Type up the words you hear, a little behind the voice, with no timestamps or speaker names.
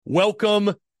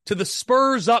Welcome to the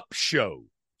Spurs Up Show,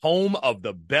 home of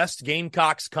the best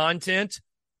Gamecocks content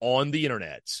on the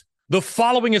internet. The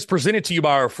following is presented to you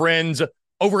by our friends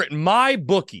over at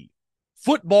MyBookie.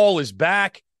 Football is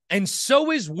back, and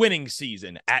so is winning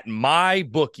season at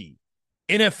MyBookie.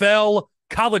 NFL,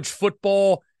 college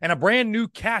football, and a brand new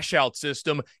cash-out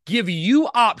system give you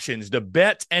options to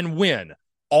bet and win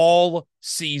all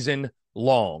season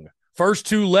long. First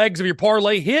two legs of your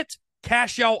parlay hit,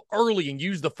 cash out early and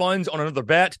use the funds on another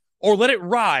bet, or let it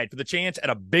ride for the chance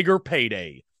at a bigger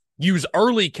payday. Use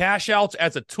early cash outs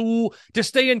as a tool to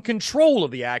stay in control of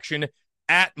the action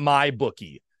at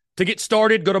MyBookie. To get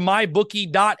started, go to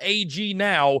mybookie.ag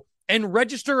now and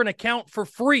register an account for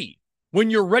free. When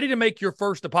you're ready to make your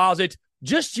first deposit,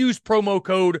 just use promo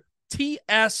code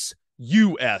TSUS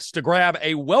to grab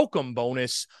a welcome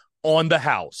bonus on the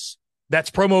house.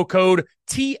 That's promo code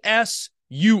TSUS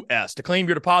to claim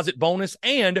your deposit bonus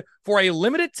and, for a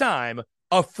limited time,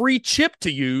 a free chip to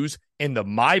use in the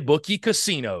MyBookie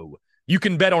casino. You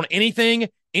can bet on anything,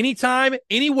 anytime,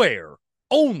 anywhere,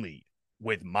 only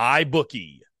with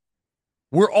MyBookie.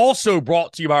 We're also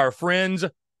brought to you by our friends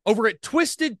over at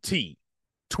Twisted Tea.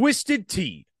 Twisted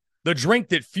Tea, the drink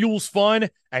that fuels fun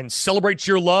and celebrates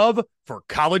your love for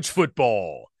college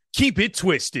football. Keep it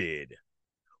twisted.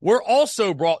 We're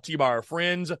also brought to you by our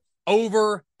friends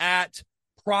over at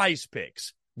Prize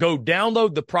Picks. Go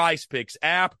download the Prize Picks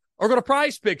app or go to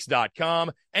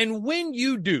prizepicks.com. And when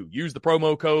you do, use the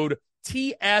promo code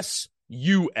TSUS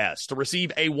to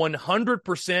receive a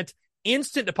 100%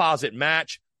 instant deposit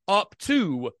match up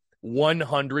to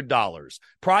 $100.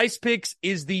 Prize Picks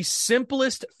is the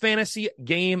simplest fantasy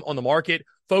game on the market,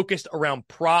 focused around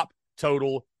prop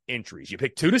total entries. You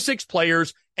pick 2 to 6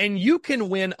 players, and you can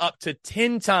win up to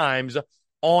 10 times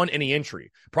on any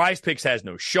entry. Prize Picks has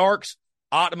no sharks,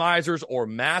 optimizers, or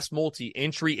mass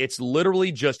multi-entry. It's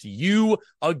literally just you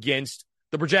against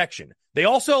the projection. They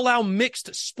also allow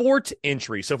mixed sport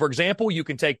entry. So, for example, you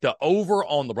can take the over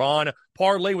on LeBron,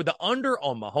 parlay with the under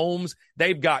on Mahomes.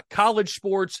 They've got college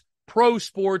sports, pro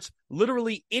sports,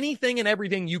 literally anything and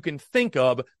everything you can think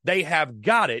of. They have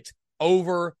got it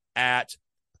over at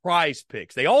Prize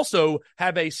Picks. They also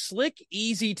have a slick,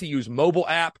 easy-to-use mobile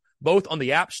app, both on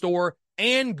the App Store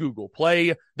and Google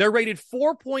Play. They're rated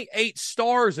 4.8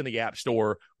 stars in the App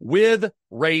Store with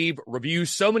rave reviews.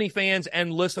 So many fans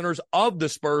and listeners of the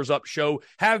Spurs Up Show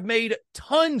have made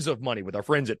tons of money with our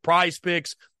friends at Prize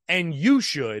Picks, and you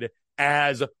should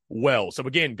as well. So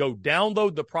again, go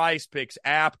download the Prize Picks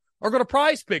app or go to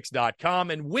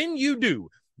prizepicks.com, and when you do,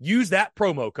 use that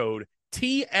promo code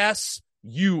TSUS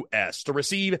to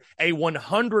receive a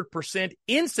 100%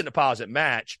 instant deposit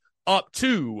match up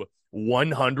to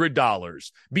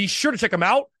 $100. Be sure to check them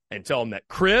out and tell them that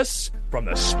Chris from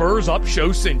the Spurs Up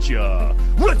Show sent you.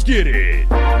 Let's get it.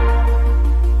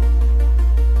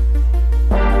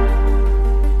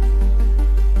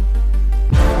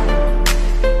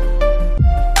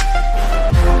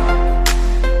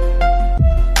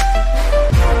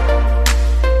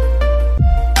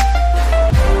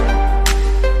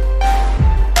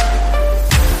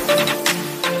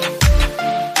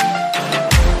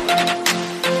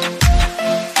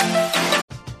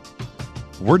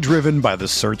 We're driven by the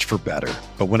search for better.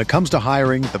 But when it comes to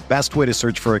hiring, the best way to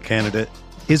search for a candidate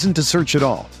isn't to search at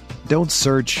all. Don't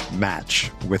search, match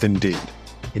with Indeed.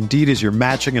 Indeed is your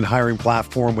matching and hiring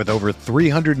platform with over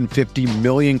 350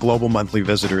 million global monthly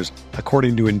visitors,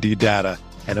 according to Indeed data,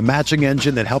 and a matching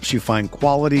engine that helps you find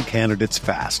quality candidates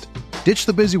fast. Ditch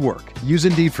the busy work. Use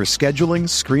Indeed for scheduling,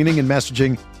 screening, and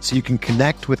messaging so you can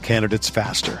connect with candidates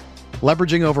faster.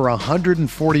 Leveraging over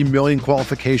 140 million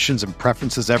qualifications and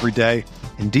preferences every day,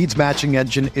 Indeed's matching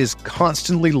engine is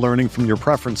constantly learning from your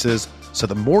preferences, so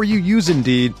the more you use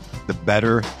Indeed, the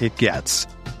better it gets.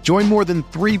 Join more than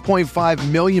 3.5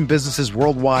 million businesses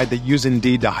worldwide that use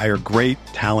Indeed to hire great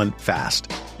talent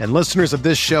fast. And listeners of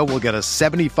this show will get a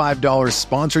 $75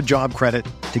 sponsored job credit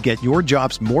to get your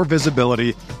jobs more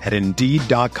visibility at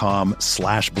Indeed.com/Blue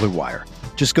Wire.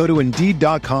 Just go to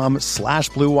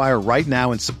Indeed.com/Blue Wire right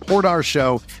now and support our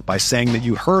show by saying that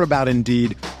you heard about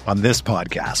Indeed on this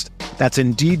podcast. That's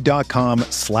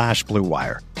Indeed.com/Blue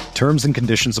Wire. Terms and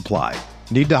conditions apply.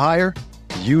 Need to hire?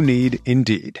 You need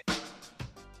Indeed.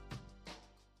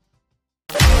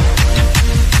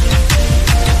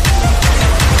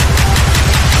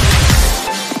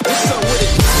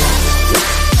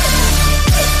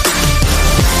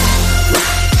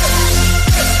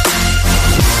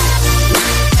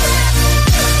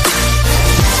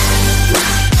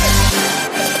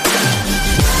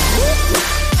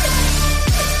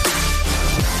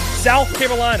 South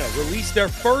Carolina released their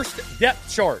first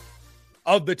depth chart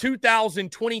of the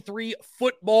 2023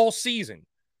 football seaon.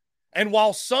 And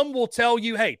while some will tell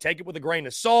you, hey, take it with a grain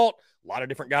of salt, a lot of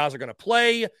different guys are going to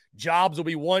play, jobs will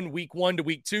be won week 1 to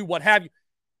week 2, what have you,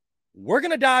 we're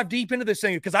going to dive deep into this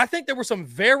thing because I think there were some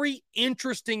very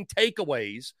interesting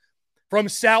takeaways from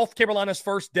South Carolina's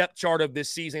first depth chart of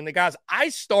this season. The guys, I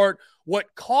start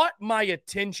what caught my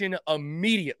attention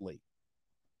immediately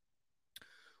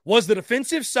was the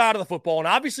defensive side of the football. And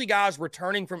obviously, guys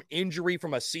returning from injury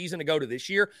from a season ago to this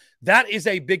year, that is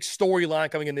a big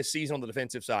storyline coming in this season on the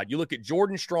defensive side. You look at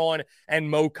Jordan Strawn and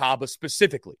Mo Kaba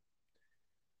specifically.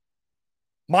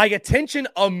 My attention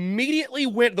immediately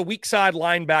went to the weak side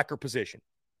linebacker position.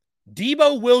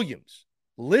 Debo Williams,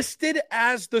 listed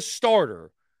as the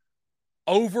starter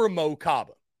over Mo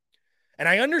Kaba. And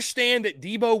I understand that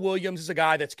Debo Williams is a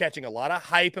guy that's catching a lot of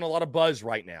hype and a lot of buzz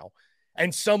right now,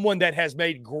 and someone that has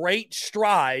made great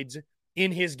strides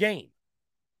in his game.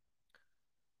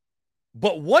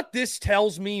 But what this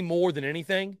tells me more than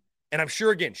anything, and I'm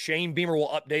sure, again, Shane Beamer will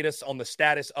update us on the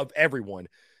status of everyone,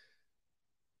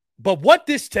 but what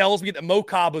this tells me that Mo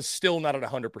Kaba is still not at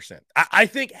 100%. I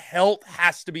think health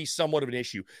has to be somewhat of an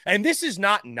issue. And this is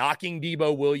not knocking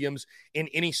Debo Williams in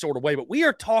any sort of way, but we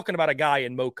are talking about a guy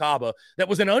in Mo Kaba that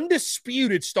was an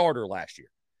undisputed starter last year.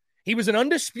 He was an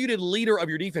undisputed leader of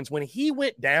your defense. When he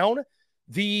went down,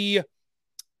 the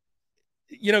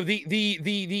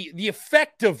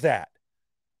effect of that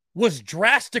was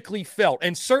drastically felt.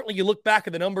 And certainly you look back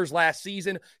at the numbers last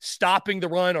season, stopping the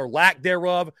run or lack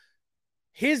thereof.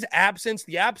 His absence,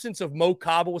 the absence of Mo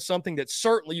Kaba, was something that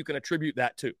certainly you can attribute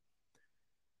that to.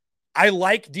 I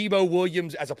like Debo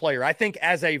Williams as a player. I think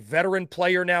as a veteran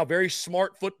player now, very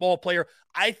smart football player,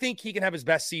 I think he can have his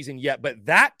best season yet. But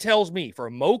that tells me for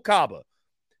Mo Kaba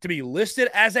to be listed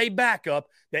as a backup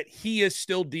that he is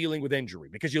still dealing with injury.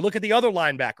 Because you look at the other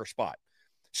linebacker spot.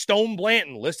 Stone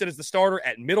Blanton listed as the starter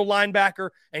at middle linebacker,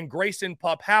 and Grayson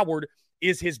Pup Howard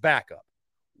is his backup.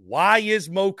 Why is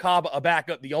Mo Kaba a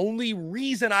backup? The only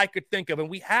reason I could think of, and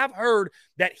we have heard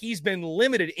that he's been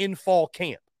limited in fall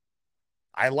camp.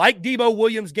 I like Debo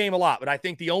Williams' game a lot, but I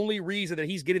think the only reason that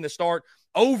he's getting the start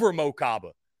over Mo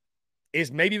Kaba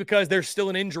is maybe because there's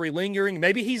still an injury lingering.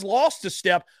 Maybe he's lost a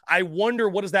step. I wonder,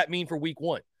 what does that mean for week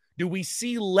 1? Do we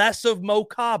see less of Mo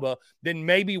Kaba than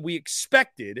maybe we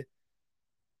expected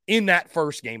in that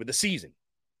first game of the season?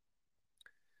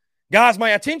 Guys, my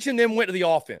attention then went to the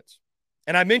offense.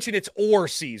 And I mentioned it's or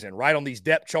season, right, on these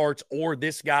depth charts, or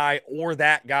this guy or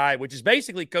that guy, which is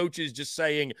basically coaches just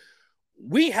saying,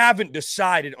 we haven't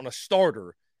decided on a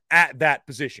starter at that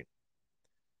position.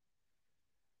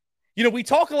 You know, we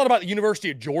talk a lot about the University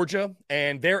of Georgia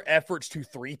and their efforts to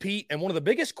three-peat, and one of the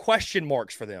biggest question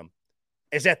marks for them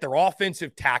is at their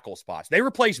offensive tackle spots. They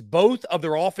replaced both of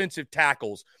their offensive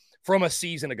tackles from a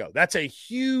season ago. That's a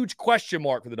huge question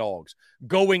mark for the Dogs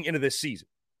going into this season.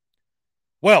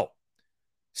 Well,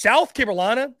 South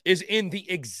Carolina is in the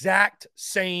exact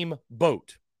same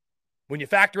boat. When you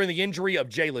factor in the injury of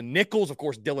Jalen Nichols, of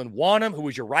course, Dylan Wonnum, who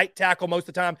was your right tackle most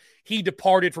of the time, he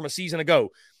departed from a season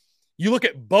ago. You look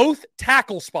at both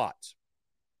tackle spots.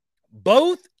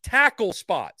 Both tackle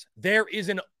spots, there is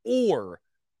an or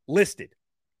listed.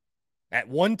 At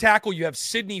one tackle, you have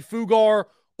Sidney Fugar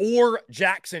or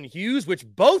Jackson Hughes, which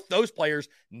both those players,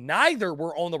 neither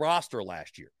were on the roster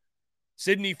last year.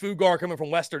 Sidney Fugar coming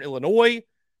from Western Illinois,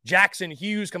 Jackson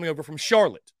Hughes coming over from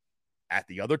Charlotte. At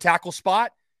the other tackle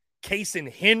spot,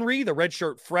 Kason Henry, the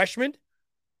redshirt freshman,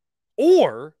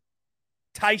 or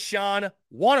Tyshawn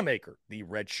Wanamaker, the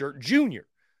redshirt junior.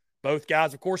 Both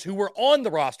guys, of course, who were on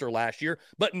the roster last year,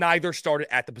 but neither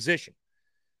started at the position.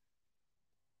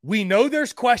 We know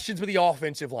there's questions with the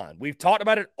offensive line. We've talked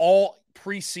about it all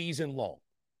preseason long.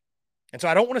 And so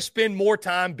I don't want to spend more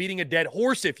time beating a dead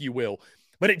horse, if you will,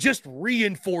 but it just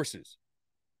reinforces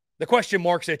the question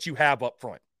marks that you have up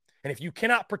front. And if you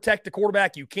cannot protect the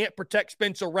quarterback, you can't protect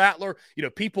Spencer Rattler. You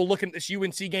know, people looking at this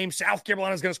UNC game, South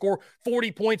Carolina is going to score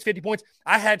 40 points, 50 points.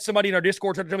 I had somebody in our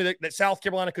Discord tell me that South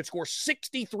Carolina could score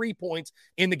 63 points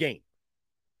in the game.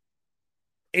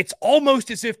 It's almost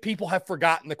as if people have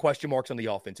forgotten the question marks on the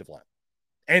offensive line.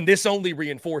 And this only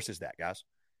reinforces that, guys.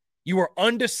 You are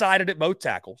undecided at both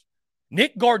tackles.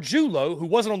 Nick Gargiulo, who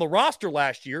wasn't on the roster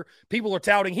last year, people are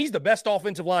touting he's the best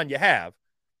offensive line you have.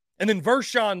 And then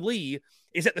Vershawn Lee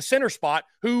is at the center spot,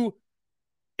 who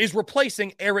is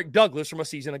replacing Eric Douglas from a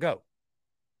season ago.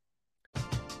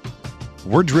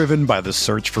 We're driven by the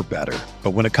search for better.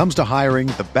 But when it comes to hiring,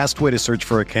 the best way to search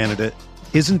for a candidate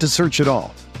isn't to search at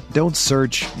all. Don't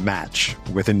search, match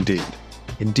with Indeed.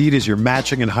 Indeed is your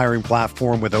matching and hiring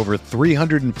platform with over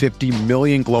 350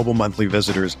 million global monthly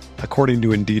visitors, according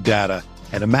to Indeed data,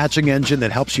 and a matching engine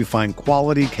that helps you find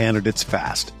quality candidates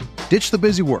fast. Ditch the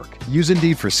busy work. Use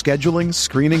Indeed for scheduling,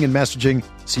 screening, and messaging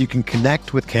so you can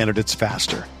connect with candidates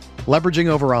faster. Leveraging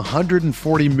over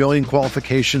 140 million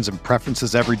qualifications and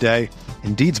preferences every day,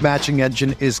 Indeed's matching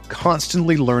engine is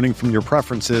constantly learning from your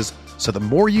preferences, so the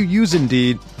more you use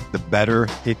Indeed, the better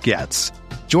it gets.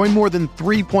 Join more than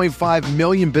 3.5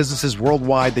 million businesses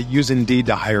worldwide that use Indeed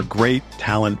to hire great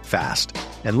talent fast.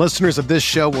 And listeners of this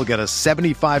show will get a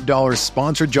 $75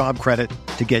 sponsored job credit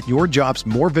to get your jobs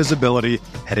more visibility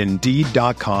at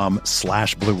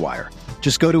Indeed.com/Blue Wire.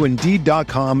 Just go to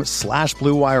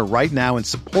Indeed.com/Blue Wire right now and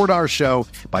support our show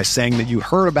by saying that you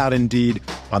heard about Indeed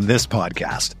on this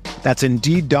podcast. That's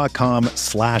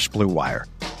Indeed.com/Blue Wire.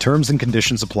 Terms and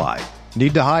conditions apply.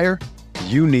 Need to hire?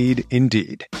 You need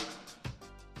Indeed.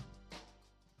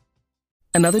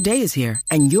 Another day is here,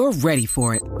 and you're ready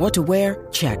for it. What to wear?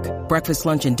 Check. Breakfast,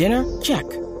 lunch, and dinner? Check.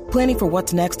 Planning for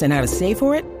what's next and how to save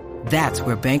for it? That's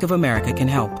where Bank of America can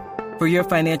help. For your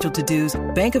financial to-dos,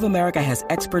 Bank of America has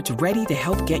experts ready to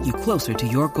help get you closer to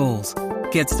your goals.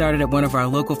 Get started at one of our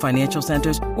local financial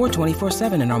centers or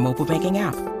 24/7 in our mobile banking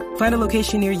app. Find a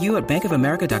location near you at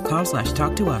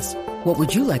bankofamerica.com/talktous. What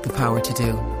would you like the power to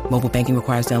do? Mobile banking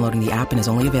requires downloading the app and is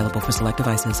only available for select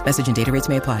devices. Message and data rates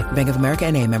may apply. Bank of America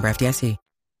NA, member FDIC.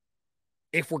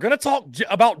 If we're going to talk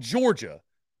about Georgia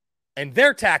and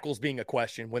their tackles being a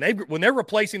question, when they're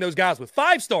replacing those guys with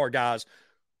five-star guys,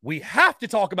 we have to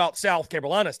talk about South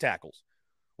Carolina's tackles.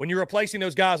 When you're replacing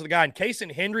those guys with a guy in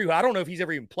Kason Henry, who I don't know if he's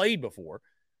ever even played before,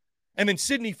 and then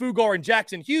Sidney Fugar and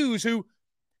Jackson Hughes, who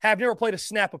have never played a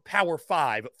snap of Power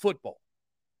 5 football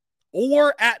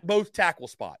or at both tackle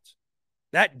spots.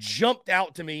 That jumped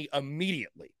out to me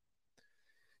immediately.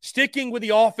 Sticking with the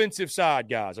offensive side,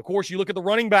 guys, of course, you look at the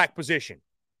running back position.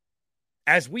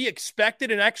 As we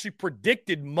expected and actually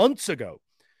predicted months ago,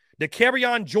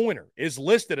 Dakereon Joyner is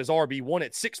listed as RB1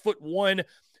 at 6'1",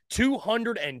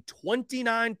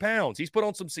 229 pounds. He's put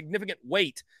on some significant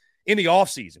weight in the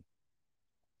offseason.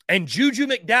 And Juju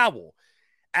McDowell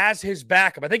as his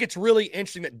backup. I think it's really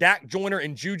interesting that Dak Joyner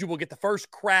and Juju will get the first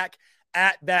crack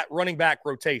at that running back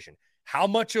rotation. How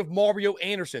much of Mario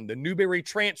Anderson, the Newberry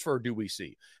transfer, do we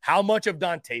see? How much of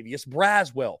Dontavius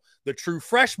Braswell, the true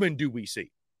freshman, do we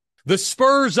see? The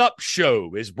Spurs Up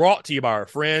Show is brought to you by our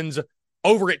friends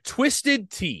over at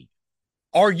Twisted Tea.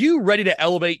 Are you ready to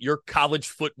elevate your college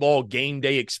football game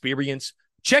day experience?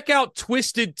 Check out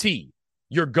Twisted Tea,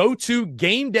 your go-to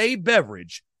game day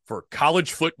beverage for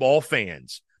college football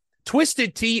fans.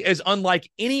 Twisted Tea is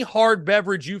unlike any hard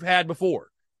beverage you've had before.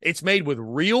 It's made with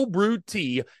real brewed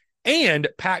tea and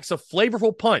packs a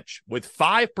flavorful punch with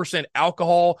 5%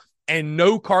 alcohol and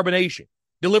no carbonation,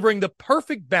 delivering the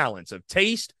perfect balance of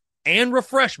taste and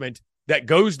refreshment that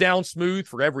goes down smooth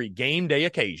for every game day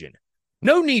occasion.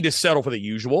 No need to settle for the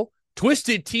usual.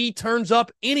 Twisted Tea turns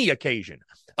up any occasion,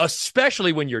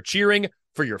 especially when you're cheering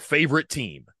for your favorite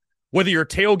team. Whether you're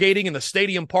tailgating in the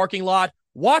stadium parking lot,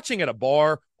 watching at a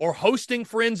bar, or hosting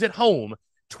friends at home,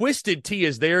 Twisted Tea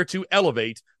is there to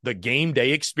elevate the game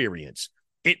day experience.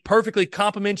 It perfectly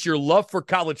complements your love for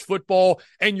college football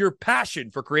and your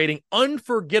passion for creating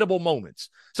unforgettable moments.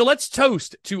 So let's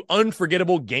toast to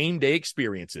unforgettable game day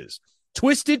experiences.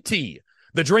 Twisted Tea,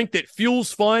 the drink that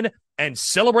fuels fun and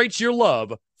celebrates your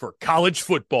love for college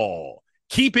football.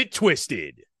 Keep it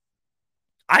twisted.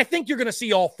 I think you're going to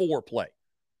see all four play.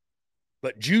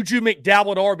 But Juju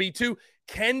McDowell at RB2,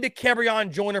 can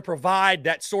Dakereon Joyner provide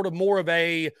that sort of more of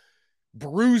a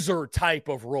bruiser type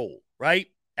of role, right?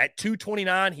 At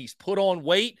 229, he's put on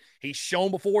weight. He's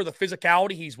shown before the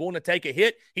physicality. He's willing to take a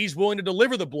hit. He's willing to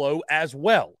deliver the blow as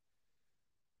well.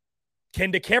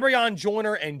 Can Dakereon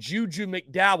Joyner and Juju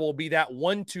McDowell be that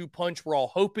 1-2 punch we're all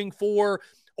hoping for?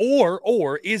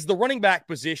 Or is the running back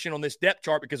position on this depth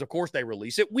chart, because of course they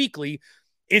release it weekly,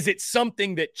 is it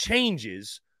something that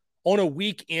changes on a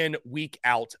week-in,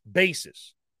 week-out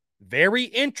basis? Very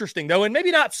interesting, though, and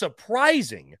maybe not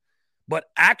surprising, but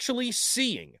actually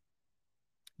seeing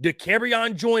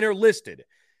Dakereon Joyner listed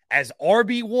as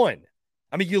RB1.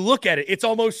 I mean, you look at it, it's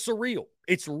almost surreal.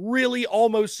 It's really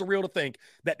almost surreal to think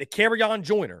that Dakereon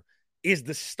Joyner is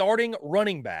the starting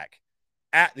running back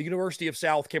at the University of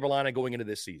South Carolina going into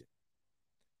this season.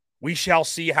 We shall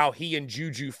see how he and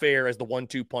Juju fare as the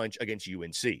 1-2 punch against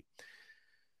UNC.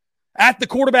 At the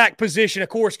quarterback position, of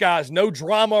course, guys, no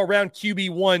drama around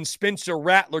QB1. Spencer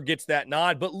Rattler gets that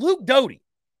nod, but Luke Doty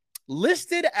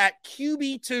listed at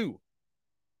QB2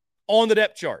 on the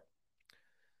depth chart.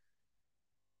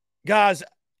 Guys,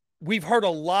 we've heard a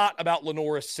lot about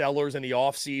LaNorris Sellers in the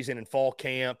offseason and fall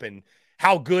camp and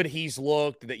how good he's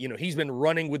looked, that, you know, he's been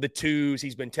running with the twos.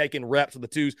 He's been taking reps with the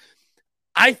twos.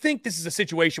 I think this is a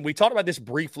situation, we talked about this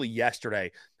briefly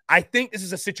yesterday. I think this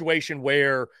is a situation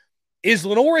where, is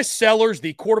LaNorris Sellers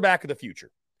the quarterback of the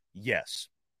future? Yes.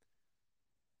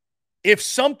 If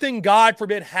something, God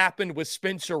forbid, happened with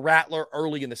Spencer Rattler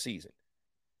early in the season,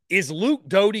 is Luke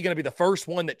Doty going to be the first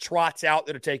one that trots out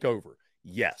there to take over?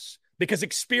 Yes. Because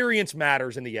experience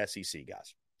matters in the SEC,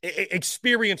 guys.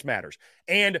 Experience matters.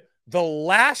 And the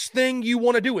last thing you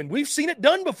want to do, and we've seen it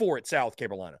done before at South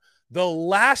Carolina, the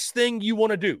last thing you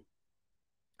want to do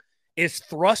is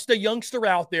thrust a youngster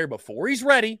out there before he's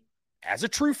ready, as a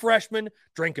true freshman,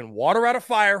 drinking water out of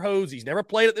fire hose. He's never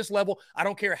played at this level. I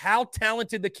don't care how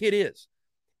talented the kid is.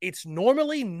 It's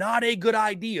normally not a good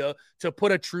idea to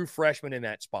put a true freshman in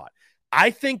that spot.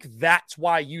 I think that's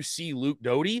why you see Luke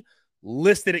Doty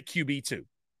listed at QB2.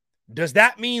 Does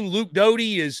that mean Luke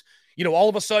Doty is, all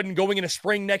of a sudden going into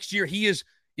spring next year, he is,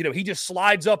 he just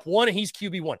slides up one and he's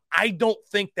QB1? I don't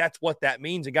think that's what that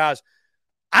means. And guys,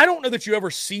 I don't know that you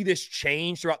ever see this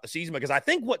change throughout the season, because I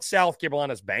think what South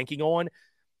Carolina is banking on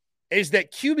is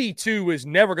that QB2 is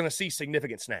never going to see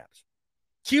significant snaps.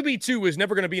 QB2 is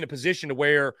never going to be in a position to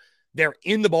where they're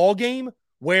in the ball game,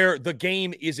 where the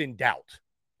game is in doubt,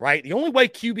 right? The only way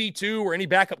QB2 or any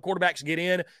backup quarterbacks get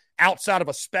in outside of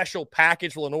a special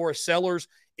package for LaNorris Sellers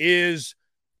is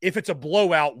if it's a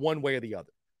blowout one way or the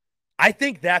other. I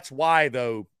think that's why,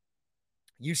 though,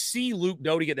 you see Luke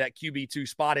Doty get that QB2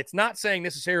 spot. It's not saying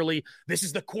necessarily this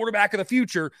is the quarterback of the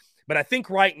future, but I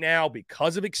think right now,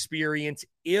 because of experience,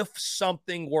 if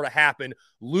something were to happen,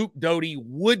 Luke Doty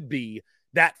would be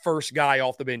that first guy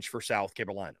off the bench for South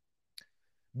Carolina.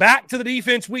 Back to the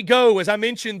defense we go. As I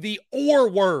mentioned, the "or"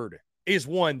 word is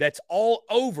one that's all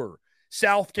over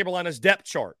South Carolina's depth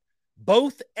chart.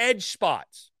 Both edge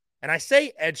spots. And I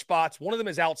say edge spots, one of them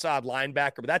is outside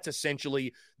linebacker, but that's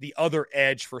essentially the other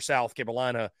edge for South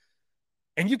Carolina.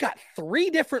 And you've got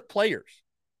 3 different players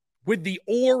with the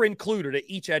 "or" included at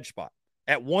each edge spot.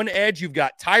 At one edge, you've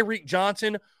got Tyreek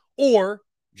Johnson or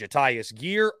Jatius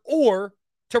Gear or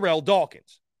Terrell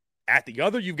Dawkins. At the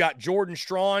other, you've got Jordan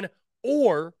Strawn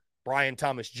or Brian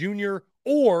Thomas Jr.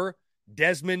 or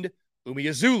Desmond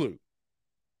Umeozulu.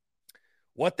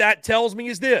 What that tells me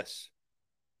is this.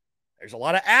 There's a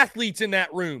lot of athletes in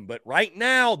that room, but right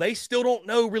now they still don't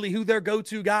know really who their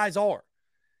go-to guys are.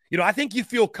 I think you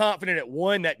feel confident at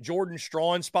one, that Jordan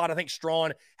Strawn spot. I think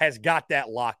Strawn has got that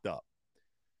locked up.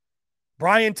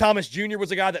 Brian Thomas Jr. was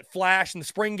a guy that flashed in the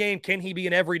spring game. Can he be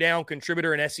an every down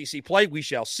contributor in SEC play? We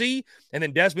shall see. And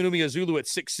then Desmond Umeozulu at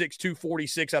 6'6",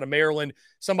 246 out of Maryland,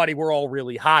 somebody we're all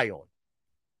really high on.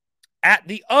 At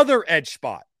the other edge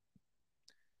spot,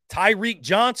 Tyreek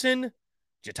Johnson,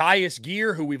 Jatius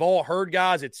Gear, who we've all heard,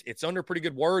 guys, it's under pretty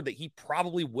good word that he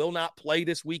probably will not play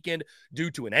this weekend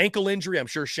due to an ankle injury. I'm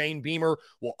sure Shane Beamer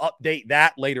will update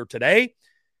that later today.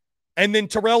 And then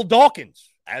Terrell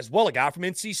Dawkins as well, a guy from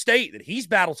NC State, that he's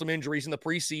battled some injuries in the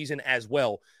preseason as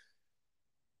well.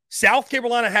 South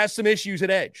Carolina has some issues at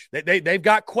edge. They've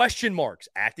got question marks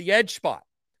at the edge spot.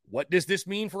 What does this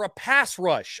mean for a pass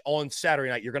rush on Saturday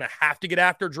night? You're going to have to get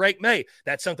after Drake May.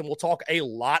 That's something we'll talk a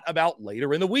lot about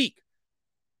later in the week.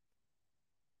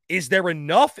 Is there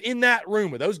enough in that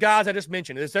room with those guys I just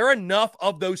mentioned? Is there enough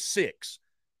of those 6?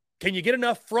 Can you get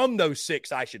enough from those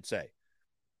 6, I should say,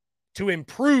 to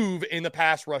improve in the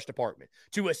pass rush department,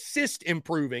 to assist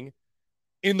improving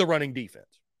in the running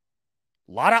defense?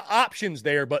 A lot of options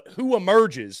there, but who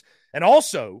emerges? And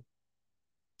also,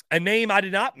 a name I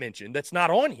did not mention that's not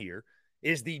on here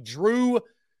is the Drew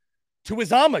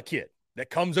Tuizama kid that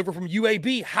comes over from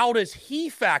UAB. How does he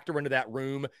factor into that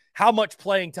room? How much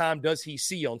playing time does he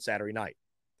see on Saturday night?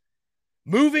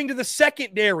 Moving to the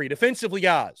secondary defensively,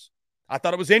 guys, I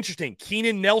thought it was interesting.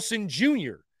 Keenan Nelson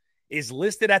Jr. is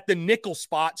listed at the nickel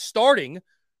spot starting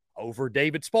over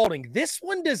David Spalding. This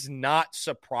one does not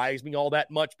surprise me all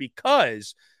that much,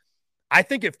 because I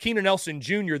think if Keenan Nelson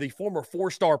Jr., the former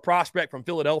 4-star prospect from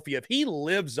Philadelphia, if he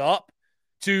lives up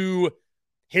to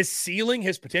his ceiling,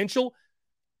 his potential,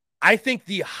 I think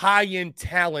the high-end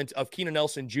talent of Keenan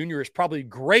Nelson Jr. is probably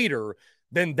greater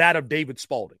than that of David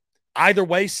Spalding. Either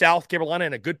way, South Carolina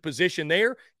in a good position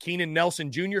there. Keenan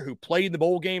Nelson Jr., who played in the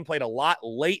bowl game, played a lot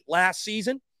late last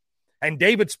season. And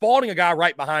David Spalding, a guy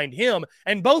right behind him.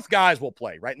 And both guys will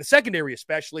play, right? In the secondary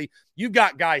especially, you've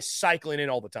got guys cycling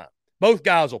in all the time. Both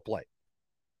guys will play.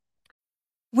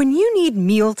 When you need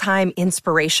mealtime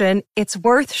inspiration, it's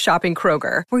worth shopping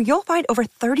Kroger, where you'll find over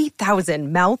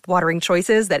 30,000 mouth-watering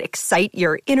choices that excite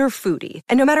your inner foodie.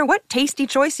 And no matter what tasty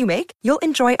choice you make, you'll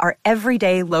enjoy our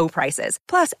everyday low prices,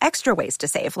 plus extra ways to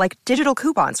save, like digital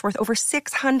coupons worth over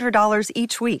 $600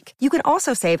 each week. You can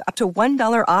also save up to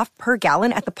 $1 off per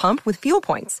gallon at the pump with fuel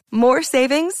points. More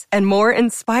savings and more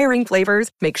inspiring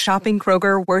flavors make shopping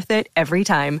Kroger worth it every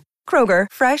time. Kroger,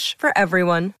 fresh for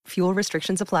everyone. Fuel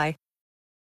restrictions apply.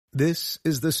 This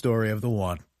is the story of the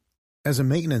one. As a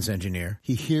maintenance engineer,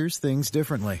 he hears things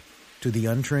differently. To the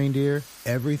untrained ear,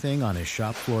 everything on his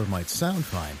shop floor might sound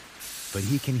fine, but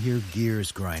he can hear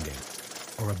gears grinding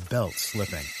or a belt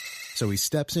slipping. So he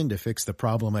steps in to fix the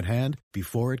problem at hand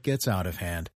before it gets out of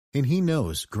hand. And he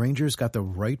knows Grainger's got the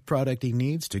right product he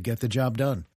needs to get the job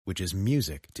done, which is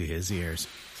music to his ears.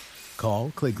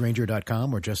 Call, click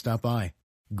Grainger.com, or just stop by.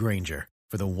 Grainger,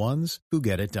 for the ones who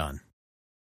get it done.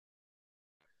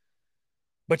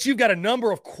 But you've got a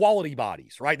number of quality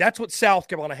bodies, right? That's what South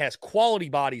Carolina has, quality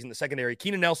bodies in the secondary.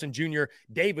 Keenan Nelson Jr.,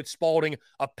 David Spalding,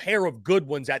 a pair of good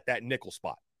ones at that nickel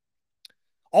spot.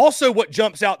 Also, what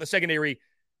jumps out in the secondary,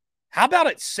 how about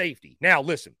at safety? Now,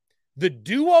 listen, the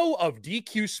duo of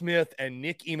DQ Smith and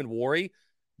Nick Emmanwori,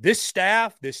 this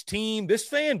staff, this team, this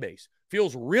fan base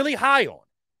feels really high on,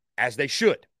 as they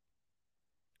should.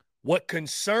 What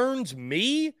concerns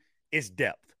me is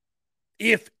depth.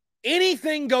 If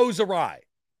anything goes awry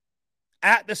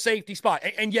at the safety spot,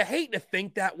 and you hate to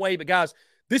think that way, but guys,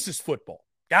 this is football.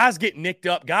 Guys get nicked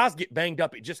up. Guys get banged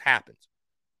up. It just happens.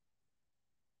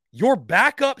 Your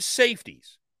backup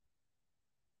safeties,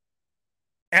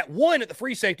 at the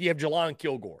free safety, you have Jelon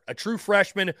Kilgore, a true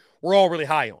freshman we're all really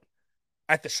high on.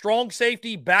 At the strong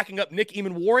safety, backing up Nick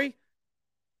Emmanwori,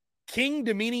 King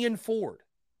Dominion Ford,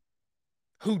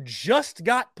 who just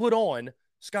got put on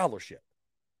scholarship.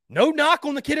 No knock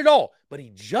on the kid at all, but he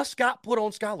just got put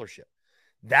on scholarship.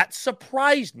 That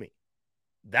surprised me.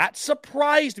 That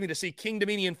surprised me to see King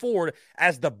Dominion Ford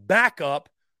as the backup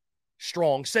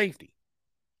strong safety.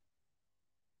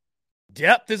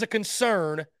 Depth is a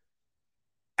concern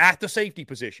at the safety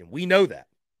position. We know that.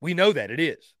 We know that it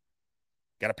is.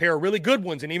 Got a pair of really good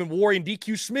ones in Emmanwori and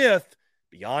DQ Smith.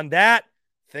 Beyond that,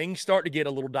 things start to get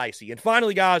a little dicey. And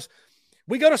finally, guys,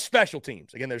 we go to special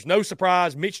teams. Again, there's no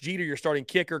surprise. Mitch Jeter, your starting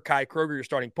kicker. Kai Kroger, your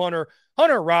starting punter.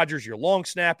 Hunter Rogers, your long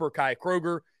snapper. Kai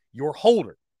Kroger, your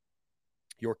holder.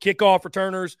 Your kickoff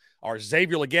returners are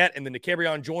Xavier Legette and then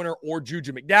Nickerion Joyner or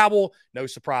Juju McDowell. No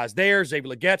surprise there.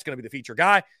 Xavier Legette's going to be the feature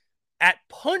guy. At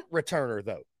punt returner,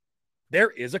 though,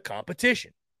 there is a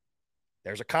competition.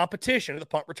 There's a competition at the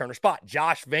punt returner spot.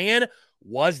 Josh Vann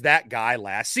was that guy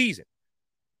last season.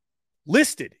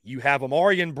 Listed, you have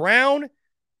Amarian Brown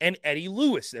and Eddie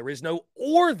Lewis. There is no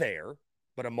or there,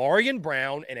 but Amarian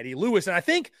Brown and Eddie Lewis. And I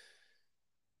think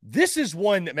this is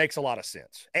one that makes a lot of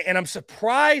sense. And I'm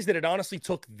surprised that it honestly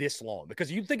took this long,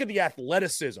 because you think of the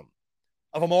athleticism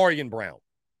of Amarian Brown.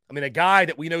 I mean, a guy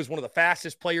that we know is one of the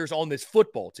fastest players on this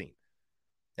football team.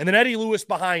 And then Eddie Lewis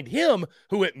behind him,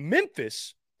 who at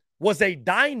Memphis was a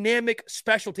dynamic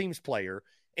special teams player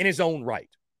in his own right.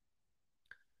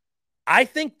 I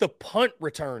think the punt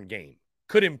return game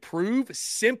could improve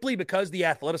simply because the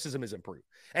athleticism is improved.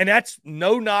 And that's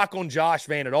no knock on Josh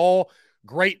Vann at all.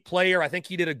 Great player. I think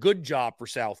he did a good job for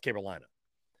South Carolina.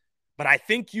 But I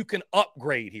think you can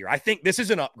upgrade here. I think this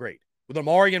is an upgrade with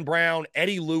Amarian Brown,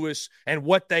 Eddie Lewis, and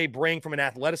what they bring from an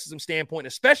athleticism standpoint,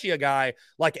 especially a guy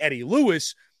like Eddie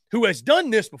Lewis, who has done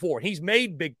this before. He's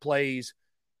made big plays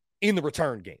in the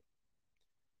return game.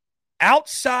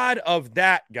 Outside of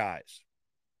that, guys,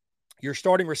 your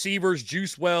starting receivers,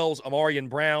 Juice Wells, Amarian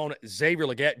Brown, Xavier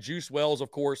Legette. Juice Wells,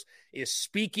 of course, is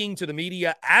speaking to the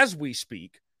media as we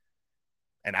speak.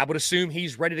 And I would assume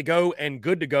he's ready to go and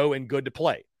good to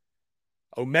play.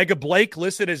 Omega Blake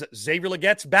listed as Xavier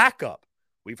Legette's backup.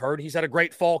 We've heard he's had a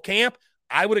great fall camp.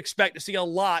 I would expect to see a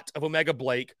lot of Omega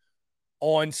Blake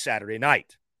on Saturday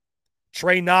night.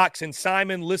 Trey Knox and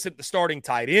Simon listed at the starting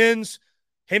tight ends.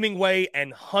 Hemingway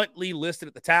and Huntley listed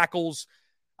at the tackles.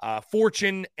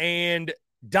 Fortune and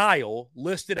Dial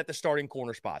listed at the starting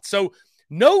corner spot. So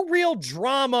no real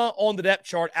drama on the depth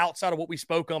chart outside of what we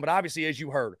spoke on, but obviously, as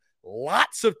you heard,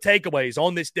 lots of takeaways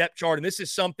on this depth chart, and this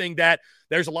is something that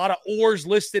there's a lot of ors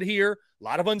listed here, a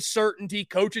lot of uncertainty.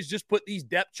 Coaches just put these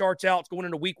depth charts out going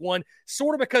into week one,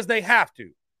 sort of because they have to.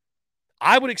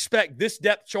 I would expect this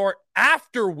depth chart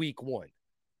after week one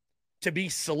to be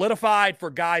solidified for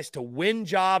guys to win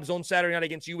jobs on Saturday night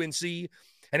against UNC,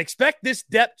 and expect this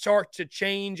depth chart to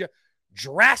change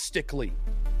drastically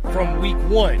from week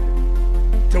one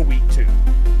to week two.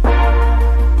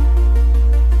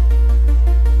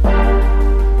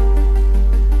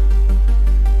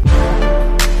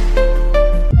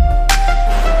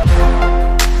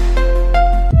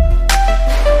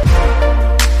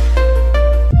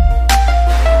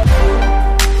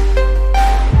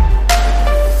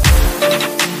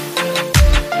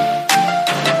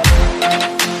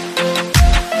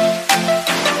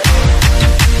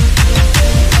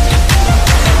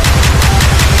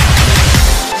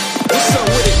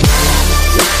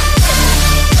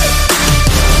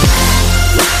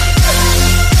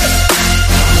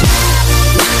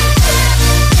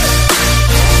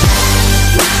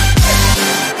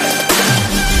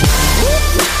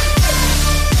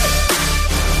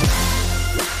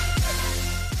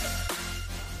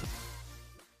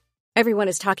 Everyone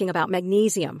is talking about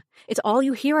magnesium. It's all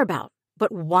you hear about.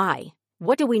 But why?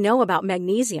 What do we know about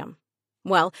magnesium?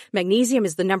 Well, magnesium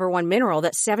is the number one mineral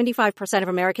that 75% of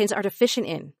Americans are deficient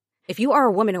in. If you are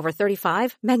a woman over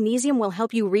 35, magnesium will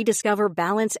help you rediscover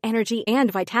balance, energy,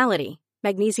 and vitality.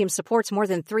 Magnesium supports more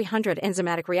than 300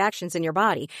 enzymatic reactions in your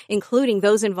body, including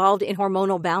those involved in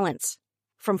hormonal balance.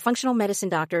 From functional medicine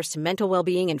doctors to mental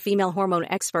well-being and female hormone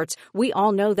experts, we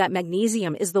all know that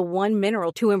magnesium is the one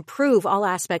mineral to improve all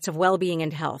aspects of well-being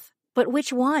and health. But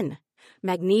which one?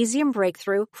 Magnesium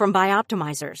Breakthrough from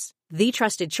Bioptimizers, the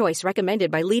trusted choice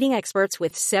recommended by leading experts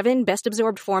with 7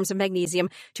 best-absorbed forms of magnesium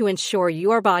to ensure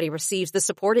your body receives the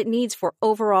support it needs for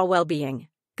overall well-being.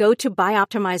 Go to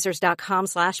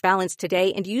bioptimizers.com/balance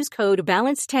today and use code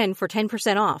BALANCE10 for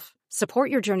 10% off.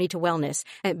 Support your journey to wellness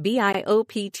at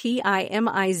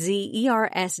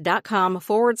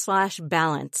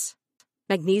bioptimizers.com/balance.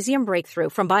 Magnesium Breakthrough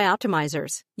from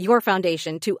Bioptimizers, your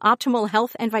foundation to optimal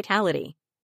health and vitality.